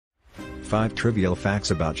5 trivial facts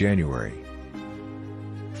about January.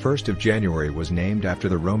 1st of January was named after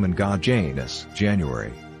the Roman god Janus.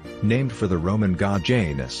 January. Named for the Roman god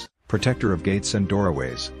Janus, protector of gates and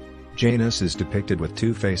doorways. Janus is depicted with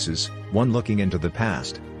 2 faces, one looking into the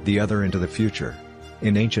past, the other into the future.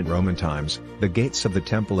 In ancient Roman times, the gates of the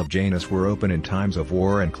Temple of Janus were open in times of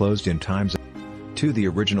war and closed in times of peace. The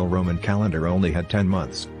original Roman calendar only had 10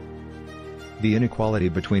 months. The inequality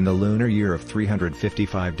between the lunar year of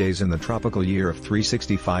 355 days and the tropical year of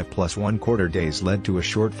 365 plus 1/4 days led to a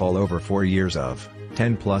shortfall over 4 years of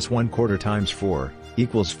 10 plus 1/4 times 4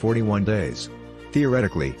 equals 41 days.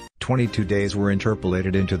 Theoretically, 22 days were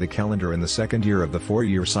interpolated into the calendar in the second year of the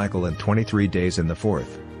 4-year cycle and 23 days in the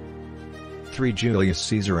fourth. 3. Julius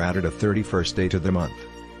Caesar added a 31st day to the month.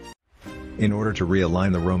 In order to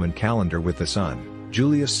realign the Roman calendar with the sun,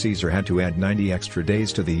 Julius Caesar had to add 90 extra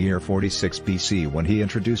days to the year 46 BC when he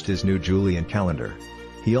introduced his new Julian calendar.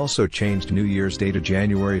 He also changed New Year's Day to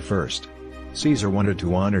January 1st. Caesar wanted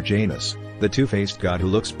to honor Janus, the two-faced god who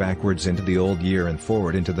looks backwards into the old year and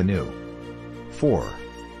forward into the new. 4.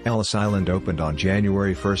 Ellis Island opened on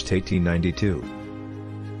January 1, 1892.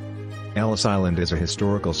 Ellis Island is a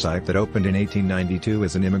historical site that opened in 1892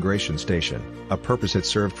 as an immigration station, a purpose it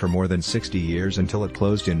served for more than 60 years until it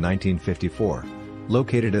closed in 1954.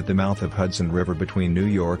 Located at the mouth of Hudson River between New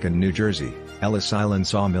York and New Jersey, Ellis Island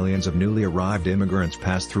saw millions of newly arrived immigrants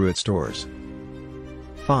pass through its doors.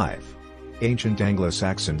 5. Ancient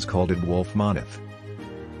Anglo-Saxons called it Wolf Moneth.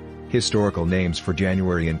 Historical names for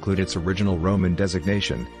January include its original Roman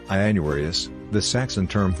designation, Ianuarius, the Saxon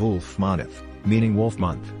term Wulf Moneth, meaning wolf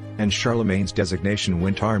month, and Charlemagne's designation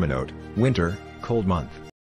Wintarminote, winter, cold month.